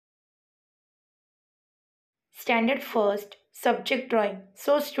Standard first, subject drawing.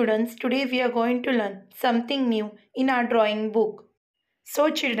 So students, today we are going to learn something new in our drawing book. So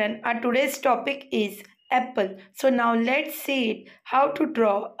children, our today's topic is apple. So now let's see it how to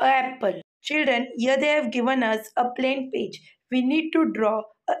draw a apple. Children, here they have given us a plain page. We need to draw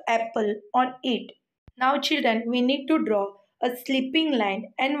a apple on it. Now children, we need to draw a sleeping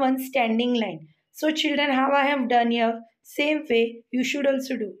line and one standing line. So children, how I have done here, same way you should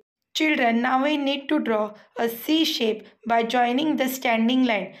also do. Children, now we need to draw a C shape by joining the standing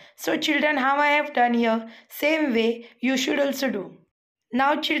line. So children, how I have done here, same way you should also do.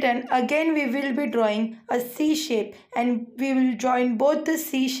 Now children, again we will be drawing a C shape and we will join both the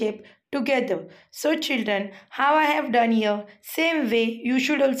C shape together. So children, how I have done here, same way you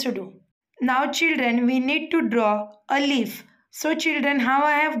should also do. Now children, we need to draw a leaf. So children, how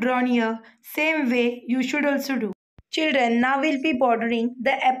I have drawn here, same way you should also do. Children, now we'll be bordering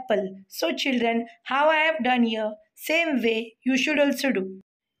the apple. So children, how I have done here, same way you should also do.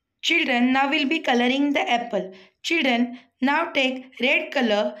 Children, now we'll be coloring the apple. Children, now take red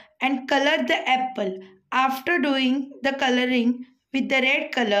color and color the apple. After doing the coloring with the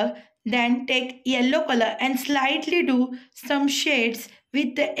red color, then take yellow color and slightly do some shades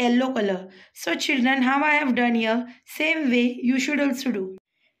with the yellow color. So children, how I have done here, same way you should also do.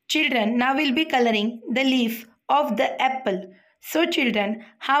 Children, now we'll be coloring the leaf of the apple. So children,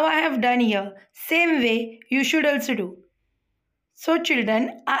 how I have done here, same way you should also do. So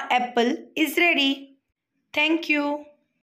children, our apple is ready. Thank you.